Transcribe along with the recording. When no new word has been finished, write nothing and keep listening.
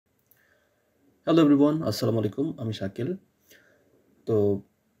Hello everyone, আসসালামু আলাইকুম। আমি শাকিল। তো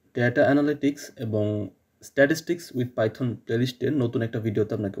ডেটা অ্যানালিটিক্স এবং স্ট্যাটিস্টিক্স উইথ পাইথন প্লেলিস্টের নতুন একটা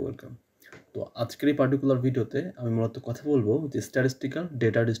ভিডিওতে আপনাকে ওয়েলকাম। তো আজকের এই পার্টিকুলার ভিডিওতে আমি মূলত কথা বলবো যে স্ট্যাটিস্টিক্যাল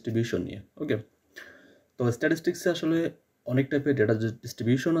ডেটা ডিস্ট্রিবিউশন নিয়ে। ওকে, তো স্ট্যাটিস্টিক্সে আসলে অনেক টাইপের ডেটা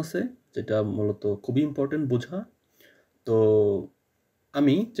ডিস্ট্রিবিউশন আছে, যেটা মূলত খুবই ইম্পর্টেন্ট বোঝা। তো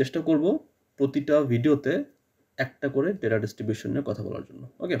আমি চেষ্টা করব প্রতিটা ভিডিওতে একটা করে ডেটা ডিস্ট্রিবিউশন নিয়ে কথা বলার জন্য।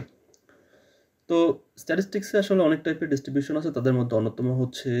 ওকে, তো স্ট্যাটিস্টিক্সে আসলে অনেক টাইপের ডিস্ট্রিবিউশন আছে। তাদের মধ্যে অন্যতম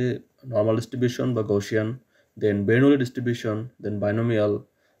হচ্ছে নর্মাল ডিস্ট্রিবিউশন বা গৌসিয়ান, দেন বেরনোলি ডিস্ট্রিবিউশন, দেন বাইনোমিয়াল,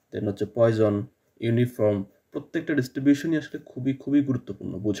 দেন হচ্ছে পয়জন, ইউনিফর্ম। প্রত্যেকটা ডিস্ট্রিবিউশনই আসলে খুবই খুবই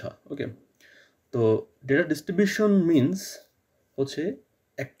গুরুত্বপূর্ণ বোঝা। ওকে, তো ডেটা ডিস্ট্রিবিউশন মিনস হচ্ছে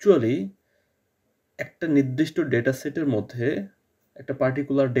অ্যাকচুয়ালি একটা নির্দিষ্ট ডেটা সেটের মধ্যে একটা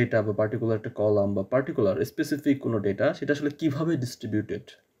পার্টিকুলার ডেটা বা পার্টিকুলার একটা কলাম বা পার্টিকুলার স্পেসিফিক কোনো ডেটা, সেটা আসলে কীভাবে ডিস্ট্রিবিউটেড,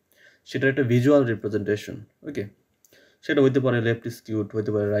 সেটার একটা ভিজুয়াল রিপ্রেজেন্টেশন। ওকে, সেটা হইতে পারে লেফট স্কিউড,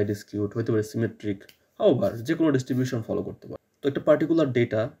 হইতে পারে রাইট স্কিউড, হইতে পারে সিমেট্রিক, হাউভার যে কোনো ডিস্ট্রিবিউশন ফলো করতে পারে। তো একটা পার্টিকুলার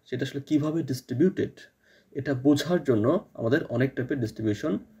ডেটা সেটা আসলে কীভাবে ডিস্ট্রিবিউটেড, এটা বোঝার জন্য আমাদের অনেক টাইপের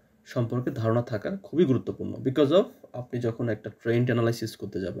ডিস্ট্রিবিউশন সম্পর্কে ধারণা থাকা খুবই গুরুত্বপূর্ণ। বিকজ অফ আপনি যখন একটা ট্রেন্ড অ্যানালাইসিস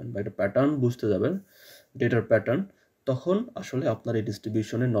করতে যাবেন বা একটা প্যাটার্ন বুঝতে যাবেন, ডেটার প্যাটার্ন, তখন আসলে আপনার এই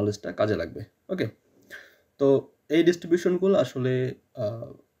ডিস্ট্রিবিউশনের নলেজটা কাজে লাগবে। ওকে, তো এই ডিস্ট্রিবিউশনগুলো আসলে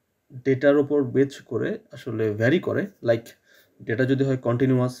ডেটার উপর বেচ করে আসলে ভ্যারি করে। লাইক ডেটা যদি হয়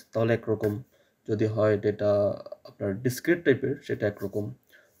কন্টিনিউয়াস তাহলে একরকম, যদি হয় ডেটা আপনার ডিসক্রিট টাইপের সেটা একরকম।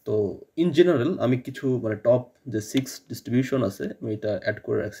 তো ইন জেনারেল আমি কিছু টপ যে 6 ডিস্ট্রিবিউশন আছে আমি এটা অ্যাড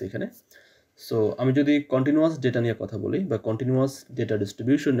করে রাখছি এখানে। সো আমি যদি কন্টিনিউয়াস ডেটা নিয়ে কথা বলি বা কন্টিনিউয়াস ডেটা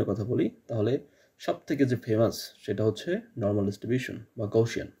ডিস্ট্রিবিউশন নিয়ে কথা বলি, তাহলে সব থেকে যে ফেমাস সেটা হচ্ছে নর্মাল ডিস্ট্রিবিউশন বা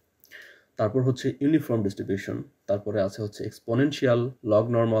গৌসিয়ান। তারপর হচ্ছে ইউনিফর্ম ডিস্ট্রিবিউশন, তারপরে আছে হচ্ছে এক্সপোনেনশিয়াল, লগ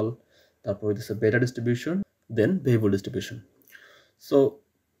নর্মাল, তারপর হচ্ছে বেটা ডিস্ট্রিবিউশন, দেন ভেরিয়েবল ডিস্ট্রিবিউশন। সো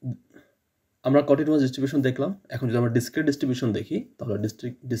আমরা কন্টিনিউয়াস ডিস্ট্রিবিউশন দেখলাম। এখন যদি আমরা ডিসক্রিট ডিস্ট্রিবিউশন দেখি, তাহলে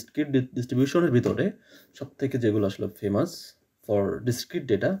ডিসক্রিট ডিস্ট্রিবিউশনের ভিতরে সব থেকে যেগুলো আসলে ফেমাস ফর ডিসক্রিট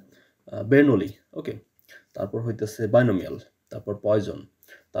ডেটা, বেরনোলি। ওকে, তারপর হইতেছে বাইনোমিয়াল, তারপর পয়জন,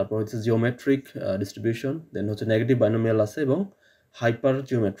 তারপর হচ্ছে জিওমেট্রিক ডিস্ট্রিবিউশন, দেন হচ্ছে নেগেটিভ বাইনোমিয়াল আছে এবং হাইপার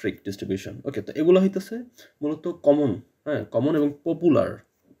জিওমেট্রিক ডিস্ট্রিবিউশন। ওকে, তো এগুলো হইতেছে মূলত কমন, কমন এবং পপুলার,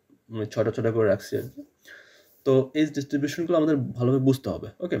 ছয়টা ছয়টা করে রাখছি আর কি। তো এই ডিস্ট্রিবিউশনগুলো আমাদের ভালোভাবে বুঝতে হবে।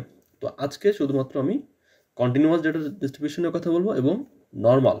 ওকে, তো আজকে শুধুমাত্র আমি কন্টিনিউয়াস ডেটা ডিস্ট্রিবিউশনের কথা বলবো এবং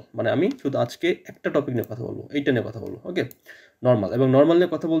নর্মাল, আমি শুধু আজকে একটা টপিক নিয়ে কথা বলবো, এইটা নিয়ে কথা বলবো। ওকে, নর্মাল এবং নর্মাল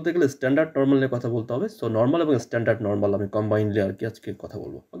নিয়ে কথা বলতে গেলে স্ট্যান্ডার্ড নর্মাল নিয়ে কথা বলতে হবে। সো নর্মাল এবং স্ট্যান্ডার্ড নর্মাল আমি কম্বাইনলি আর কি আজকে কথা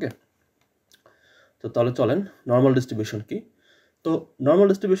বলবো। ওকে, তো তাহলে চলেন নর্মাল ডিস্ট্রিবিউশন কি। তো নর্মাল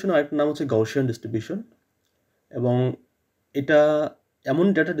ডিস্ট্রিবিউশনের আরেকটা নাম হচ্ছে গাউসিয়ান ডিস্ট্রিবিউশন, এবং এটা এমন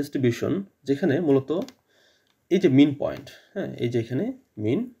ডেটা ডিস্ট্রিবিউশন যেখানে মূলত এই যে মিন পয়েন্ট, এই যে এখানে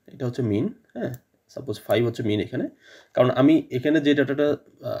মিন, এটা হচ্ছে মিন। সাপোজ 5 হচ্ছে মিন এখানে, কারণ আমি এখানে যে ডাটাটা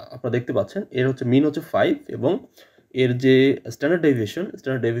আপনারা দেখতে পাচ্ছেন এর হচ্ছে মিন হচ্ছে 5 এবং এর যে স্ট্যান্ডার্ড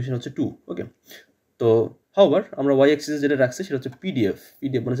ডেভিয়েশন হচ্ছে 2। ওকে, তো হাউভার আমরা ওয়াই অ্যাক্সিসে যেটা রাখছি সেটা হচ্ছে পিডিএফ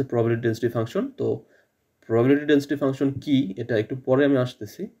মানে হচ্ছে প্রবাবিলিটি ডেন্সিটি ফাংশন। তো প্রবাবিলিটি ডেন্সিটি ফাংশন কি এটা একটু পরে আমি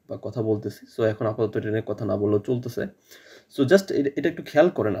আসতেছি বা কথা বলতেছি। সো এখন আপাতত এটা নিয়ে কথা না বললেও চলতেছে। সো জাস্ট এটা একটু খেয়াল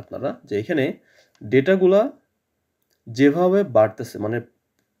করেন আপনারা যে এখানে ডেটাগুলা যেভাবে বাড়তেছে,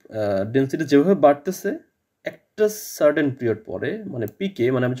 ডেন্সিটি যেভাবে বাড়তেছে, একটা সার্টেন পিরিয়ড পরে পিকে,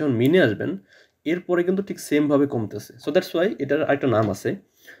 আপনি যখন মিনে আসবেন এরপরে কিন্তু ঠিক সেমভাবে কমতেছে। সো দ্যাটস ওয়াই এটার আরেকটা নাম আছে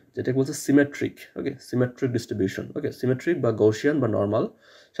যেটাকে বলছে সিমেট্রিক। ওকে, সিমেট্রিক ডিস্ট্রিবিউশন। ওকে, সিমেট্রিক বা গৌসিয়ান বা নর্মাল,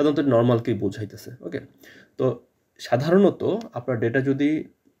 সাধারণত নর্মালকেই বোঝাইতেছে। ওকে, তো সাধারণত আপনার ডেটা যদি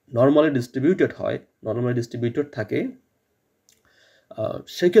নর্মালি ডিস্ট্রিবিউটেড থাকে,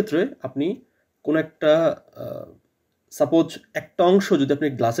 সেই ক্ষেত্রে আপনি কোনো একটা সাপোজ একটা অংশ যদি আপনি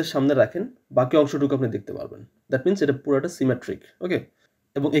গ্লাসের সামনে রাখেন, বাকি অংশটুকু আপনি দেখতে পারবেন। দ্যাট মিনস এটা পুরোটা সিমেট্রিক। ওকে,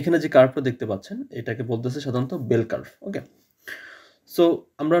 এবং এখানে যে কার্ভটা দেখতে পাচ্ছেন এটাকে বলতেছে সাধারণত বেল কার্ভ। ওকে, সো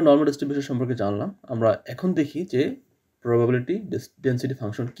আমরা নর্মাল ডিস্ট্রিবিউশন সম্পর্কে জানলাম। আমরা এখন দেখি যে প্রবাবিলিটি ডেন্সিটি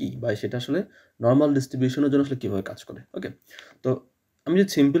ফাংশন কি, বা সেটা আসলে নর্মাল ডিস্ট্রিবিউশনের জন্য আসলে কীভাবে কাজ করে। ওকে, তো আমি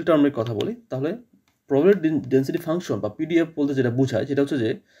যদি সিম্পল টার্মের কথা বলি, তাহলে প্রবাবিলিটি ডেন্সিটি ফাংশন বা পিডিএফ বলতে যেটা বোঝায় সেটা হচ্ছে যে,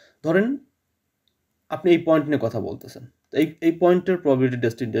 ধরেন আপনি এই পয়েন্ট নিয়ে কথা বলতেছেন, তো এই পয়েন্টের প্রবাবিলিটি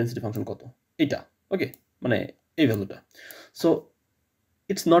ডেন্সিটি ফাংশন কত, এইটা। ওকে, এই ভ্যালুটা। So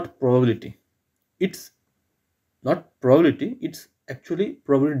it's not probability, it's actually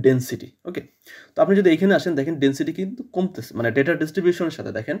probability density. ওকে, তো আপনি যদি এখানে আসেন দেখেন ডেন্সিটি কিন্তু কমতেছে, ডেটা ডিস্ট্রিবিউশনের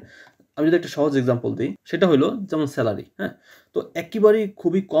সাথে। দেখেন আমি যদি একটা সহজ এক্সাম্পল দিই, সেটা হলো যেমন স্যালারি। তো একেবারেই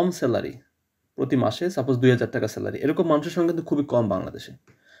খুবই কম স্যালারি, প্রতি মাসে সাপোজ 2000 টাকা স্যালারি, এরকম মানুষের সংখ্যা কিন্তু খুবই কম বাংলাদেশে।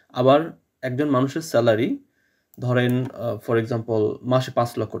 আবার একজন মানুষের স্যালারি ধরেন ফর এক্সাম্পল মাসে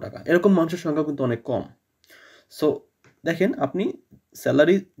 5 লক্ষ টাকা, এরকম মানুষের সংখ্যা কিন্তু অনেক কম। সো দেখেন আপনি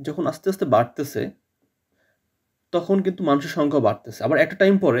স্যালারি যখন আস্তে আস্তে বাড়তেছে তখন কিন্তু মানুষের সংখ্যা বাড়তেছে, আবার একটা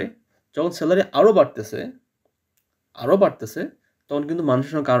টাইম পরে যখন স্যালারি আরও বাড়তেছে তখন কিন্তু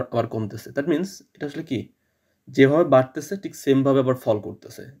মানুষের সংখ্যা আবার কমতেছে। দ্যাট মিনস এটা আসলে কি, যেভাবে বাড়তেছে ঠিক সেমভাবে আবার ফল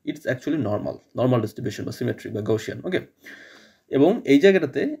করতেছে। ইটস অ্যাকচুয়ালি নর্মাল ডিস্ট্রিবিউশন বা সিমেট্রি বা গাউসিয়ান। ওকে, এবং এই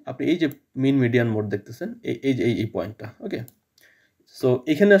জায়গাটাতে আপনি এই যে মিন মিডিয়ান মোড দেখতেছেন, এই পয়েন্টটা। ওকে, সো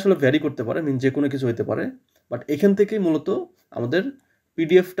এখানে আসলে ভ্যারি করতে পারে, মিন যে কোনো কিছু হতে পারে, বাট এখান থেকেই মূলত আমাদের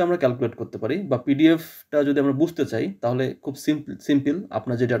পিডিএফটা আমরা ক্যালকুলেট করতে পারি, বা পিডিএফটা যদি আমরা বুঝতে চাই তাহলে খুব সিম্পল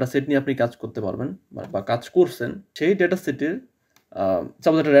আপনার যে ডাটা সেট নিয়ে আপনি কাজ করতে পারবেন বা কাজ করছেন সেই ডাটা সেটের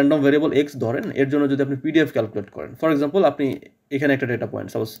সাপোজ একটা র্যান্ডম ভেরিয়েবল এক্স ধরেন, এর জন্য যদি আপনি পিডিএফ ক্যালকুলেট করেন, ফর এক্সাম্পল আপনি এখানে একটা ডেটা পয়েন্ট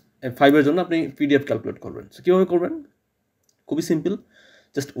সাপোজ 5 জন্য আপনি পিডিএফ ক্যালকুলেট করবেন। সো কীভাবে করবেন? খুবই simple,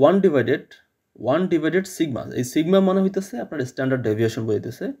 just one divided sigma. এই সিগমা মানে হইতেছে আপনার স্ট্যান্ডার্ড ডেভিয়েশন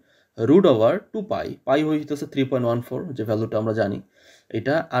বলতেছে রুট ওভার 2 পাই হইতেছে 3.14 যে ভ্যালুটা আমরা জানি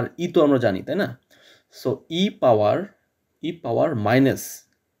এটা, আর ই তো আমরা জানি, তাই না? সো ই power minus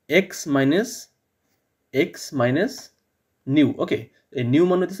x minus new. ওকে, এই নিউ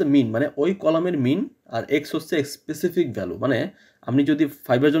মানে হচ্ছে মিন, মানে ওই কলামের মিন, আর এক্স হচ্ছে স্পেসিফিক ভ্যালু। মানে আপনি যদি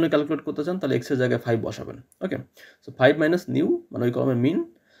 5 জন্য ক্যালকুলেট করতে চান তাহলে এক্সের জায়গায় 5 বসাবেন। ওকে, সো 5 মাইনাস নিউ মানে ওই কলামের মিন,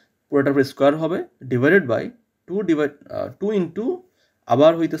 পুরোটার উপরে স্কোয়ার হবে, ডিভাইডেড বাই 2 ইন্টু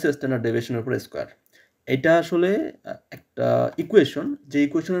আবার হইতেছে স্ট্যান্ডার্ড ডেভিয়েশনের উপরে স্কোয়ার। এটা আসলে একটা ইকুয়েশন, যে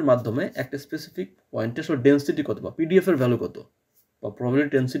ইকুয়েশনের মাধ্যমে একটা স্পেসিফিক পয়েন্টে আসলে ডেন্সিটি কত বা পিডিএফ এর ভ্যালু কত বা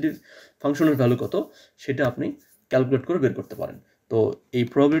প্রবাবিলিটি ডেন্সিটি ফাংশনের ভ্যালু কত সেটা আপনি ক্যালকুলেট করে বের করতে পারেন। তো এই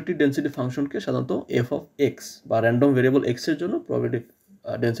প্রবাবিলিটি ডেন্সিটি ফাংশনকে সাধারণত এফ অফ এক্স বা র্যান্ডম ভেরিয়েবল এক্স এর জন্য প্রবাবিলিটি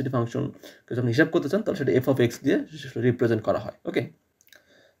ডেন্সিটি ফাংশনকে যখন হিসাব করতে চান তাহলে সেটা এফ অফ এক্স দিয়ে রিপ্রেজেন্ট করা হয়। ওকে,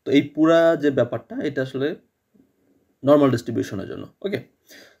 তো এই পুরা যে ব্যাপারটা এটা আসলে নর্মাল ডিস্ট্রিবিউশনের জন্য। ওকে,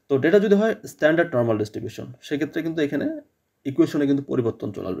 তো ডেটা যদি হয় স্ট্যান্ডার্ড নর্মাল ডিস্ট্রিবিউশন সেক্ষেত্রে কিন্তু এখানে ইকুয়েশনে কিন্তু পরিবর্তন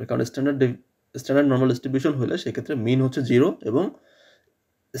চলে আসবে, কারণ স্ট্যান্ডার্ড নর্মাল ডিস্ট্রিবিউশন হলে সেক্ষেত্রে মিন হচ্ছে 0 এবং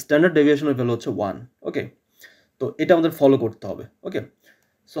স্ট্যান্ডার্ড ডেভিয়েশনের ভ্যালু হচ্ছে 1। ওকে, তো এটা আমাদের ফলো করতে হবে। ওকে,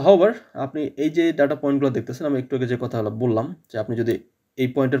 সো হাউএভার আপনি এই যে ডাটা পয়েন্টগুলো দেখতেছেন, আমি একটু আগে যে কথা বললাম যে আপনি যদি এই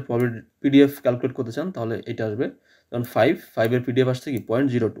পয়েন্টের পিডিএফ ক্যালকুলেট করতে চান তাহলে এটা আসবে, কারণ 5 পিডিএফ আসছে কি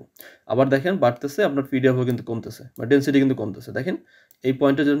 0.02। আবার দেখেন বাড়তেছে, আপনার পিডিএফও কিন্তু কমতেছে বা ডেন্সিটি কিন্তু কমতেছে। দেখেন এই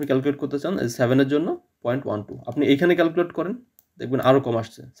পয়েন্টে যদি আপনি ক্যালকুলেট করতে চান 7 জন্য 0.12, আপনি এইখানে ক্যালকুলেট করেন দেখবেন আরও কম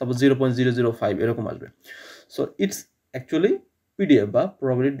আসছে, সাপোজ 0.005 এরকম আসবে। সো ইটস অ্যাকচুয়ালি পিডিএফ বা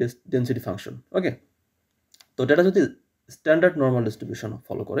প্রবাবিলিটি ডেন্সিটি ফাংশন। ওকে, তো এটা যদি স্ট্যান্ডার্ড নর্মাল ডিস্ট্রিবিউশন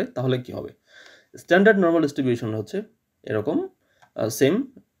ফলো করে তাহলে কি হবে? স্ট্যান্ডার্ড নর্মাল ডিস্ট্রিবিউশন হচ্ছে এরকম,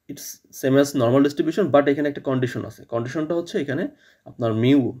 it's same as normal distribution, but এখানে একটা কন্ডিশন আছে। কন্ডিশনটা হচ্ছে এখানে আপনার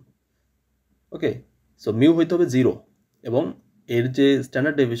মিউ, ওকে, সো মিউ হইতে হবে 0 এবং এর যে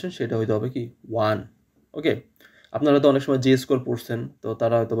স্ট্যান্ডার্ড ডেভিয়েশন সেটা হইতে হবে কি 1। ওকে, আপনারা হয়তো অনেক সময় জি স্কোর পড়ছেন, তো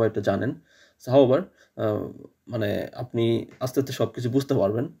তারা হয়তো বা এটা জানেন। হাউএভার মানে আপনি আস্তে আস্তে সব কিছু বুঝতে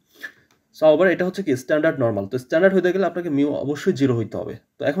পারবেন। সো আবার এটা হচ্ছে কি স্ট্যান্ডার্ড নর্মাল, তো স্ট্যান্ডার্ড হইতে গেলে আপনাকে মিউ অবশ্যই 0 হইতে হবে।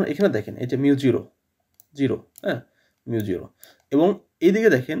 তো এখন এখানে দেখেন এই যে মিউ 0, হ্যাঁ, মিউ 0, এবং এইদিকে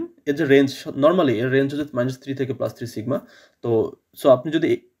দেখেন এর যে রেঞ্জ, নর্মালি এর রেঞ্জ হচ্ছে -3 থেকে +3 সিগমা। তো সো আপনি যদি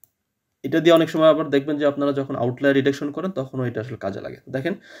এটা দিয়ে অনেক সময় আবার দেখবেন যে আপনারা যখন আউটলায়ার রিডাকশন করেন তখনও এটা আসলে কাজে লাগে।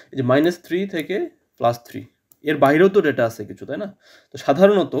 দেখেন এই যে -3 থেকে +3, এর বাইরেও তো ডেটা আছে কিছু, তাই না? তো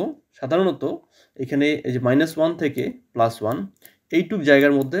সাধারণত এখানে এই যে -1 থেকে +1 এইটুক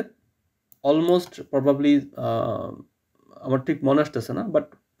জায়গার মধ্যে অলমোস্ট প্রবাবলি আমার ঠিক মনে আসতেছে না, বাট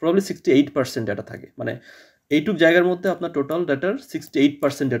প্রবাবলি 68% ডেটা থাকে। মানে এইটুক জায়গার মধ্যে আপনার টোটাল ডেটার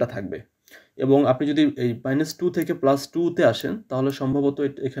 68% ডেটা থাকবে। এবং আপনি যদি এই -2 থেকে +2-তে আসেন তাহলে সম্ভবত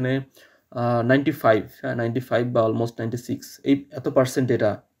এখানে 95, হ্যাঁ 95 বা অলমোস্ট 96 এই এত পার্সেন্ট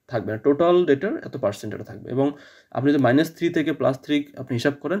ডেটা থাকবে না, টোটাল ডেটার এত পার্সেন্ট ডেটা থাকবে। এবং আপনি যদি -3 থেকে +3 আপনি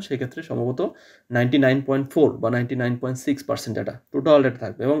হিসাব করেন সেক্ষেত্রে সম্ভবত 99.4 বা 99.6% ডেটা টোটাল ডেটা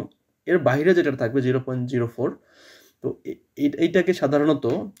থাকবে, এবং এর বাইরে যেটা থাকবে 0.04। তো এইটাকে সাধারণত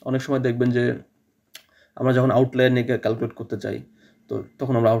অনেক সময় দেখবেন যে আমরা যখন আউটলায়ার নিয়ে ক্যালকুলেট করতে চাই তো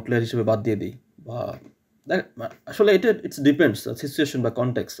তখন আমরা আউটলায়ার হিসেবে বাদ দিয়ে দিই, বা আসলে এটা ইটস ডিপেন্ডস সিচুয়েশন বা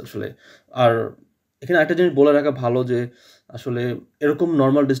কনটেক্সট আসলে। আর এখানে একটা জিনিস বলে রাখা ভালো যে আসলে এরকম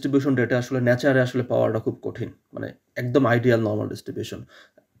নর্মাল ডিস্ট্রিবিউশন ডেটা আসলে নেচারে আসলে পাওয়াটা খুব কঠিন, মানে একদম আইডিয়াল নর্মাল ডিস্ট্রিবিউশন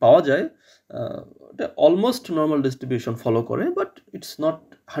পাওয়া যায়, এটা অলমোস্ট নর্মাল ডিস্ট্রিবিউশন ফলো করে, but it's not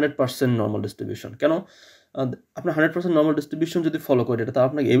 100% normal distribution. কেন? আপনার 100% নর্মাল ডিস্ট্রিবিউশন যদি ফলো করে ডেটা, তাহলে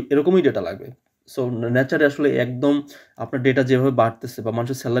আপনাকে এরকমই ডেটা লাগবে। সো নেচারে আসলে একদম আপনার ডেটা যেভাবে বাড়তেছে বা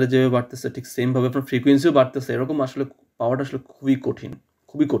মানুষের স্যালারি যেভাবে বাড়তেছে ঠিক সেমভাবে আপনার ফ্রিকোয়েন্সিও বাড়তেছে, এরকম আসলে পাওয়াটা আসলে খুবই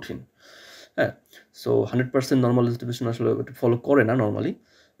কঠিন। হ্যাঁ, সো 100% নর্মাল ডিস্ট্রিবিউশন আসলে ফলো করে না নর্মালি,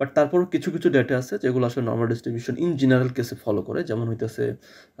 বাট তারপরও কিছু কিছু ডেটা আছে যেগুলো আসলে নর্মাল ডিস্ট্রিবিউশন ইন জেনারেল কেসে ফলো করে, যেমন হইতেছে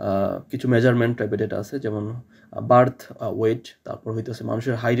কিছু মেজারমেন্ট টাইপের ডেটা আছে, যেমন বার্থ ওয়েট, তারপর হইতেছে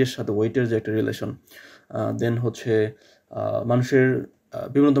মানুষের হাইটের সাথে ওয়েটের যে একটা রিলেশন, দেন হচ্ছে মানুষের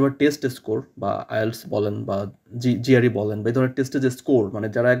বিভিন্ন ধরনের টেস্ট স্কোর বা আইএলস বলেন বা জিআরই বলেন বা এই ধরনের টেস্টের যে স্কোর, মানে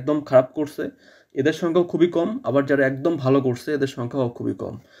যারা একদম খারাপ করছে এদের সংখ্যাও খুবই কম, আবার যারা একদম ভালো করছে এদের সংখ্যাও খুবই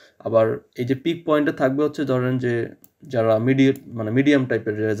কম। আবার এই যে পিক পয়েন্টে থাকবে হচ্ছে ধরেন যে যারা মিডিয়াম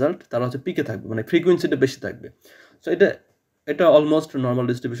টাইপের রেজাল্ট তারা হচ্ছে পিকে থাকবে, মানে ফ্রিকোয়েন্সিটা বেশি থাকবে। সো এটা অলমোস্ট নর্মাল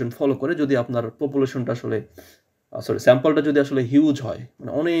ডিস্ট্রিবিউশন ফলো করে, যদি আপনার পপুলেশনটা আসলে স্যাম্পলটা যদি আসলে হিউজ হয়,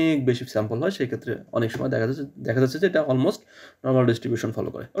 মানে অনেক বেশি স্যাম্পল হয়, সেই ক্ষেত্রে অনেক সময় দেখা যাচ্ছে যে এটা অলমোস্ট নর্মাল ডিস্ট্রিবিউশন ফলো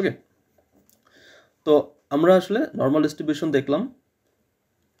করে। ওকে, তো আমরা আসলে নর্মাল ডিস্ট্রিবিউশন দেখলাম,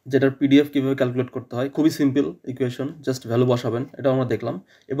 যেটার পিডিএফ কীভাবে ক্যালকুলেট করতে হয়, খুবই সিম্পল ইকুয়েশন, জাস্ট ভ্যালু বসাবেন, এটা আমরা দেখলাম।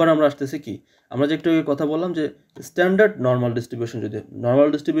 এবার আমরা আসতেছি কি, আমরা যে একটু কথা বললাম যে স্ট্যান্ডার্ড নর্মাল ডিস্ট্রিবিউশন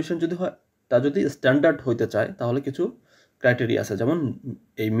যদি হয়, তা যদি স্ট্যান্ডার্ড হইতে চায় তাহলে কিছু ক্রাইটেরিয়া আছে, যেমন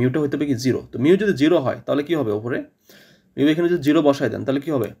এই মিউটা হইতে হবে কি 0। তো মিউ যদি 0 হয় তাহলে কি হবে, ওপরে মিউ এখানে যদি 0 বসাই দেন তাহলে কি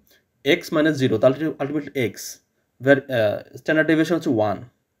হবে, x - 0, তাহলে আলটিমেটলি এক্স, স্ট্যান্ডার্ড ডেভিয়েশন হচ্ছে 1,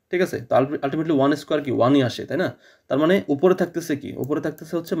 ঠিক আছে। তো আলটিমেটলি 1 স্কোয়ার কি 1ই আসে, তাই না? তার মানে উপরে থাকতেছে কি, উপরে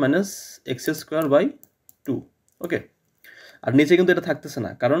থাকতেছে হচ্ছে -x²/2। ওকে, আর নিচে কিন্তু এটা থাকতেছে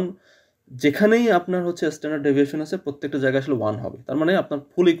না, কারণ যেখানেই আপনার হচ্ছে স্ট্যান্ডার্ড ডেভিয়েশন আছে প্রত্যেকটা জায়গায় আসলে 1 হবে। তার মানে আপনার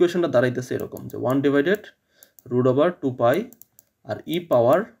ফুল ইকুয়েশনটা দাঁড়াইতেছে এরকম যে 1/√2π আর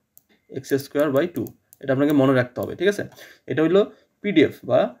e⁻x²/2, এটা আপনাকে মনে রাখতে হবে, ঠিক আছে। এটা হলো পিডিএফ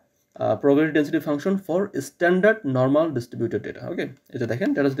বা probability density function for standard normal distributed data। ওকে, এটা দেখেন,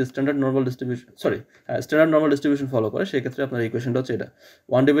 এটা যদি স্ট্যান্ডার্ড নর্মাল ডিস্ট্রিবিউশন ফলো করে, সেই ক্ষেত্রে আপনার ইকুয়েশনটা হচ্ছে এটা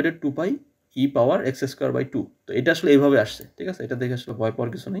 1/2π e⁻x²/2। তো এটা আসলে এইভাবে আসছে, ঠিক আছে। এটা দেখে আসলে ভয় পাওয়ার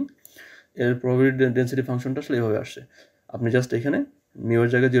কিছু নেই, এর probability density ফাংশনটা আসলে এইভাবে আসছে। আপনি জাস্ট এখানে মিউর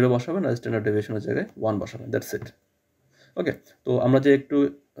জায়গায় 0 বসাবেন আর স্ট্যান্ডার্ড ডেভিয়েশনের জায়গায় 1 বসাবেন, দ্যাটস ইট। ওকে, তো আমরা যে একটু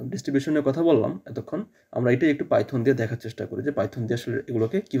ডিস্ট্রিবিউশনের কথা বললাম এতক্ষণ, আমরা এটাই একটু পাইথন দিয়ে দেখার চেষ্টা করি যে পাইথন দিয়ে আসলে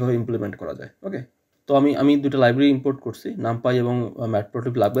এগুলোকে কীভাবে ইমপ্লিমেন্ট করা যায়। ওকে, তো আমি দুটো লাইব্রেরি ইম্পোর্ট করছি, নামপাই এবং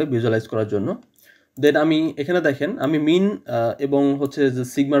ম্যাটপ্লটলিব লাগবে ভিজুয়ালাইজ করার জন্য। দেন আমি এখানে দেখেন আমি মিন এবং হচ্ছে যে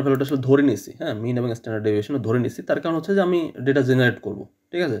সিগমার ভ্যালুটা আসলে ধরে নিয়েছি, হ্যাঁ, মিন এবং স্ট্যান্ডার্ড ডেভিয়েশনও ধরে নিয়েছি। তার কারণ হচ্ছে যে আমি ডেটা জেনারেট করব,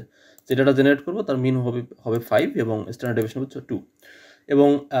 ঠিক আছে। যে ডেটা জেনারেট করবো তার মিন হবে 5 এবং স্ট্যান্ডার্ড ডেভিয়েশন হচ্ছে 2। এবং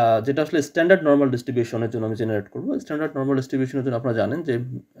যেটা আসলে স্ট্যান্ডার্ড নর্মাল ডিস্ট্রিবিউশনের জন্য আমি জেনারেট করবো। স্ট্যান্ডার্ড নর্মাল ডিস্ট্রিবিউশনের জন্য আপনারা জানেন যে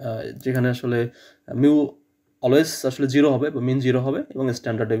যেখানে আসলে মিউ অলওয়েজ আসলে 0 হবে বা মিন 0 হবে এবং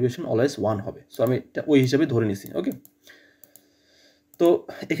স্ট্যান্ডার্ড ডেভিয়েশন অলওয়েজ 1 হবে। সো আমি এটা ওই হিসাবে ধরে নিছি। ওকে, তো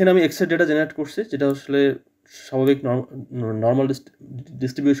এখানে আমি এক্সের ডেটা জেনারেট করছি, যেটা আসলে স্বাভাবিক নর্মাল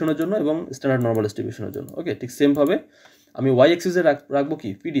ডিস্ট্রিবিউশনের জন্য এবং স্ট্যান্ডার্ড নর্মাল ডিস্ট্রিবিউশনের জন্য। ওকে, ঠিক সেমভাবে আমি ওয়াই এক্সিসে রাখবো কি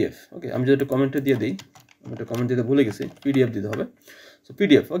পিডিএফ। ওকে, আমি যদি একটা কমেন্টে দিয়ে দিই, আমি একটা কমেন্ট দিতে ভুলে গেছি, পিডিএফ দিতে হবে। So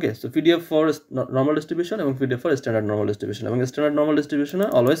PDF, okay, so PDF for normal distribution এবং PDF for standard normal distribution. এবং স্ট্যান্ডার্ড নর্মাল ডিস্ট্রিবিউশনে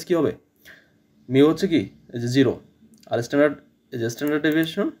অলওয়েজ কী হবে, মিউ হচ্ছে কি এই যে 0, আর স্ট্যান্ডার্ড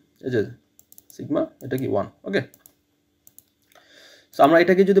ডেভিয়েশন এই যে সিগমা, এটা কি 1। ওকে, সো আমরা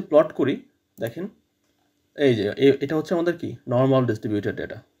এটাকে যদি প্লট করি, দেখেন এই যে এটা হচ্ছে আমাদের কি নর্মাল ডিস্ট্রিবিউটেড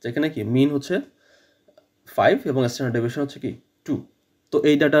ডেটা, যেখানে কি মিন হচ্ছে 5 এবং স্ট্যান্ডার্ড ডেভিয়েশন হচ্ছে কি 2। তো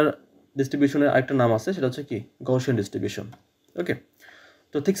এই ডাটার ডিস্ট্রিবিউশনের আরেকটা নাম আছে, সেটা হচ্ছে কি গাউসিয়ান ডিস্ট্রিবিউশন। ওকে,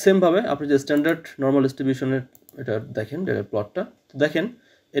 তো ঠিক সেমভাবে আপনি যে স্ট্যান্ডার্ড নর্মাল ডিস্ট্রিবিউশনের এটা দেখেন ডেটার প্লটটা, তো দেখেন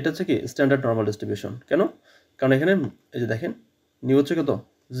এটা হচ্ছে কি স্ট্যান্ডার্ড নর্মাল ডিস্ট্রিবিউশন। কেন? কারণ এখানে এই যে দেখেন নিউ হচ্ছে কত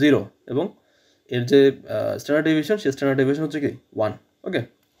 0 এবং এর যে স্ট্যান্ডার্ড ডেভিয়েশন, সেই স্ট্যান্ডার্ড ডেভিয়েশন হচ্ছে কি 1। ওকে,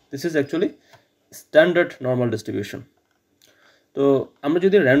 this is actually standard normal distribution. তো আমরা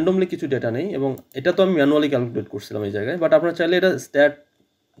যদি র্যান্ডমলি কিছু ডেটা নেই, এবং এটা তো আমি ম্যানুয়ালি ক্যালকুলেট করছিলাম এই জায়গায়, বাট আপনারা চাইলে এটা স্ট্যাট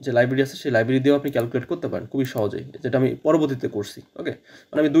যে লাইব্রেরি আছে সেই লাইব্রেরি দিয়েও আপনি ক্যালকুলেট করতে পারেন খুবই সহজেই, যেটা আমি পরবর্তীতে করছি। ওকে,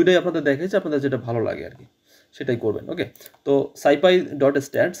 মানে আমি দুইটাই আপনাদের দেখাইছি, আপনাদের যেটা ভালো লাগে আর কি সেটাই করবেন। ওকে, তো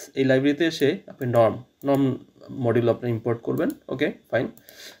scipy.stats এই লাইব্রেরিতে এসে আপনি নর্ম মডিউল আপনি ইম্পোর্ট করবেন। ওকে, ফাইন।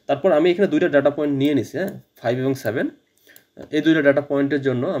 তারপর আমি এখানে দুইটা ডাটা পয়েন্ট নিয়ে নিছি, হ্যাঁ, 5 এবং 7। এই দুইটা ডাটা পয়েন্টের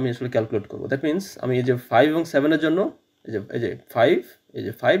জন্য আমি আসলে ক্যালকুলেট করবো। দ্যাট মিনস আমি এই যে 5 এবং 7-এর জন্য এই যে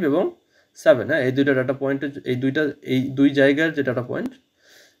 5 এবং 7, হ্যাঁ, এই দুইটা ডাটা পয়েন্টের এই দুই জায়গার যে ডাটা পয়েন্ট,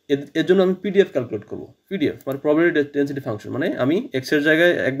 এর জন্য আমি পিডিএফ ক্যালকুলেট করবো। পিডিএফ মানে প্রবাবিলিটি ডেন্সিটি ফাংশন, মানে আমি এক্সের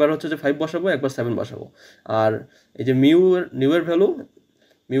জায়গায় একবার হচ্ছে যে 5 বসাবো, একবার 7 বসাবো। আর এই যে মিউয়ের ভ্যালু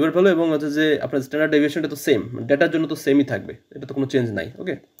এবং হচ্ছে যে আপনার স্ট্যান্ডার্ড ডেভিয়েশনটা তো সেম, ডেটার জন্য তো সেমই থাকবে, এটা তো কোনো চেঞ্জ নাই।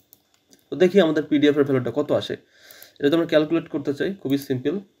 ওকে, তো দেখি আমাদের পিডিএফের ভ্যালুটা কত আসে। এটা তো আমরা ক্যালকুলেট করতে চাই, খুবই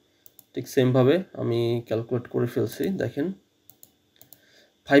সিম্পল। ঠিক সেমভাবে আমি ক্যালকুলেট করে ফেলছি। দেখেন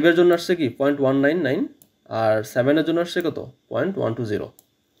 5-এর জন্য আসছে কি 0.199 আর 7-এর জন্য আসছে কত 0.120।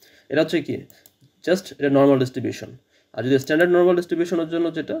 এটা হচ্ছে কি জাস্ট এটা নর্মাল ডিস্ট্রিবিউশন। আর যদি স্ট্যান্ডার্ড নর্মাল ডিস্ট্রিবিউশনের জন্য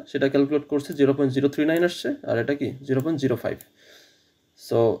যেটা সেটা ক্যালকুলেট করছে 0.039 আসছে, আর এটা কি 0.05।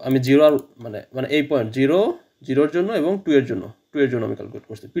 সো আমি জিরো আর মানে এই পয়েন্ট জিরোর জন্য এবং 2 এর জন্য আমি ক্যালকুলেট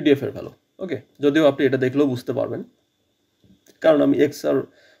করছি পিডিএফ এর ভ্যালু। ওকে, যদিও আপনি এটা দেখলেও বুঝতে পারবেন, কারণ আমি এক্স আর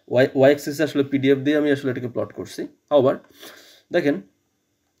ওয়াই এক্সিসে আসলে পিডিএফ দিয়ে আমি আসলে এটাকে প্লট করছি। আবার দেখেন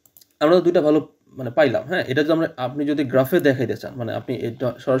আমরা দুইটা ভালো পাইলাম। হ্যাঁ, এটা যদি আপনি যদি গ্রাফে দেখাইতে চান, আপনি এটা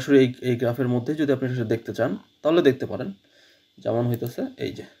সরাসরি এই গ্রাফের মধ্যে যদি আপনি সেটা দেখতে চান তাহলে দেখতে পারেন। যেমন হইতেছে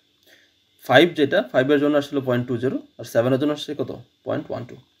এই যে 5, যেটা 5 এর জন্য আসলে 0.20 আর 7 এর জন্য আসছে কত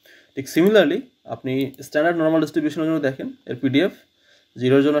 0.12। ঠিক সিমিলারলি আপনি স্ট্যান্ডার্ড নর্মাল ডিস্ট্রিবিউশনের জন্য দেখেন এর পিডিএফ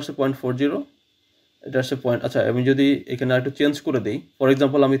 0 এর জন্য আসছে 0.40, এটা আসছে আচ্ছা আমি যদি এখানে একটু চেঞ্জ করে দিই, ফর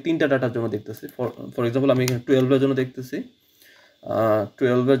এক্সাম্পল আমি 3টা ডাটার জন্য দেখতেছি। ফর এক্সাম্পল আমি এখানে 12 এর জন্য দেখতেছি,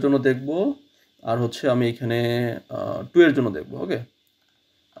 12 এর জন্য দেখব, আর হচ্ছে আমি এখানে 2 এর জন্য দেখব। ওকে,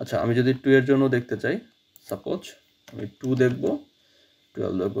 আচ্ছা আমি যদি 2 এর জন্য দেখতে চাই, সাপোজ আমি 2 দেখব,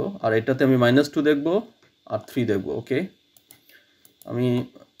 12 দেখব, আর এটাতে আমি -2 দেখব আর 3 দেখব। ওকে,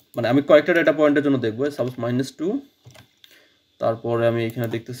 আমি কয়েকটা ডেটা পয়েন্টের জন্য দেখব, সাপোজ -2, তারপরে আমি এখানে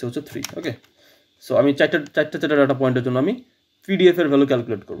দেখতেছি হচ্ছে 3। ওকে, সো আমি চারটা ডাটা পয়েন্টের জন্য আমি পিডিএফ এর ভ্যালু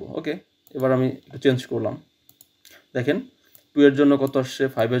ক্যালকুলেট করব। ওকে, এবার আমি একটু চেঞ্জ করলাম, দেখেন 2 এর জন্য কত আসছে,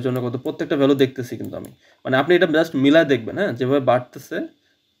 5 এর জন্য কত, প্রত্যেকটা ভ্যালু দেখতেছি কিন্তু আমি। আপনি এটা জাস্ট মিলায় দেখবেন। হ্যাঁ, যেভাবে বাড়তেছে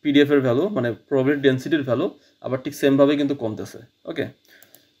পিডিএফ এর ভ্যালু প্রবাবিলিটি ডেনসিটির ভ্যালু, আবার ঠিক সেমভাবে কিন্তু কমতেছে। ওকে,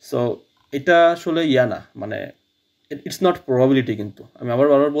 সো এটা আসলে না ইটস নট প্রবাবিলিটি, কিন্তু আমি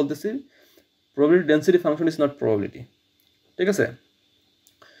বারবার বলতেছি probability density function is not probability. ঠিক আছে,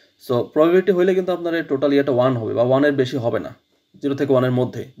 সো প্রবাবিলিটি হইলে কিন্তু আপনার টোটাল 1 হবে বা 1 এর বেশি হবে না, 0 থেকে 1 এর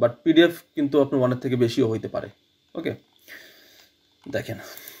মধ্যে। বাট পিডিএফ কিন্তু আপনার 1 এর থেকে বেশিও হইতে পারে। ওকে, দেখেন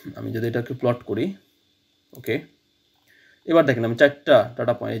আমি যদি এটাকে প্লট করি। ওকে, এবার দেখেন আমি 4টা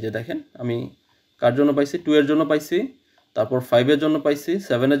ডাটা পয়েন্ট, এই যে দেখেন আমি কার জন্য পাইছি, 2 এর জন্য পাইছি, তারপর 5 এর জন্য পাইছি,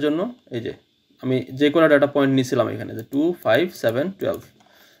 7 এর জন্য। এই যে আমি যে কোনো ডাটা পয়েন্ট নিয়েছিলাম এখানে, যে 2, 5, 7, 12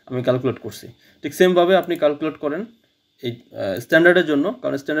 আমি ক্যালকুলেট করছি। ঠিক সেমভাবে আপনি ক্যালকুলেট করেন এই স্ট্যান্ডার্ডের জন্য,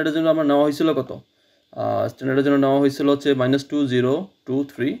 কারণ স্ট্যান্ডার্ডের জন্য আমার নেওয়া হয়েছিল কত, স্ট্যান্ডার্ডের জন্য নেওয়া হয়েছিল হচ্ছে -2, 0, 2,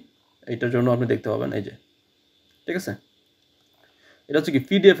 3। এইটার জন্য আপনি দেখতে পাবেন এই যে। ঠিক আছে, এটা হচ্ছে কি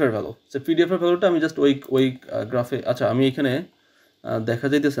পিডিএফ এর ভ্যালু। সে পিডিএফ এর ভ্যালুটা আমি জাস্ট ওই গ্রাফে, আচ্ছা আমি এখানে দেখা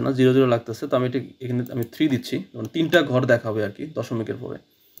যাইতেছে না, 0 লাগতেছে, তো আমি এখানে আমি 3 দিচ্ছি, 3টা ঘর দেখাবে আর কি দশমিকের পরে।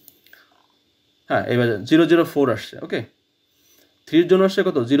 হ্যাঁ, এবার 004 আসছে। ওকে, 3 এর জন্য আসছে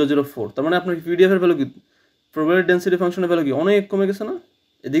কত 004। তার আপনার পিডিএফ এর ভ্যালু কি, প্রবাবিলিটি ডেনসিটি ফাংশনের ভ্যালু কি অনেক কমে গেছে না?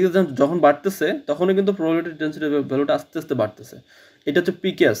 এদিকে যখন বাড়তেছে তখনই কিন্তু প্রবাবিলিটি ডেনসিটি ভ্যালুটা আস্তে আস্তে বাড়তেছে। এটা হচ্ছে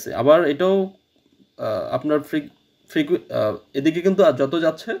পিকে আছে, আবার এটাও আপনার এদিকে কিন্তু যত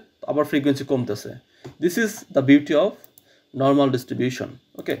যাচ্ছে আবার ফ্রিকোয়েন্সি কমতেছে। This is the beauty of normal distribution.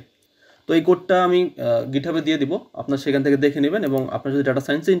 ওকে, তো এই কোডটা আমি গিটহাবে দিয়ে দিব, আপনার সেখান থেকে দেখে নেবেন। এবং আপনার যদি ডাটা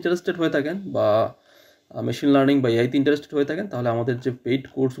সায়েন্সে ইন্টারেস্টেড হয়ে থাকেন বা মেশিন লার্নিং বা এআইতে ইন্টারেস্টেড হয়ে থাকেন, তাহলে আমাদের যে পেইড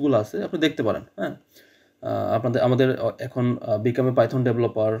কোর্সগুলো আছে আপনি দেখতে পারেন। হ্যাঁ, আমাদের এখন become a Python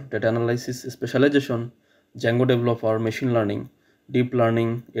developer, data analysis specialisation, Zango developer, machine learning, deep learning,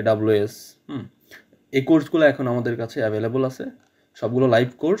 AWS, এই কোর্সগুলো এখন আমাদের কাছে অ্যাভেলেবল আছে, সবগুলো লাইভ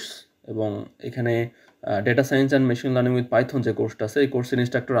কোর্স। এবং এখানে data science and machine learning with Python যে কোর্সটা আছে, এই কোর্সের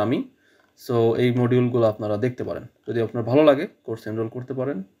ইনস্ট্রাক্টর আমি। সো এই মডিউলগুলো আপনারা দেখতে পারেন, যদি আপনার ভালো লাগে কোর্স এনরোল করতে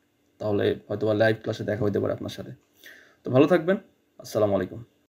পারেন, তাহলে হয়তো লাইভ ক্লাসে দেখা হইতে পারে আপনার সাথে। তো ভালো থাকবেন, আসসালামু আলাইকুম।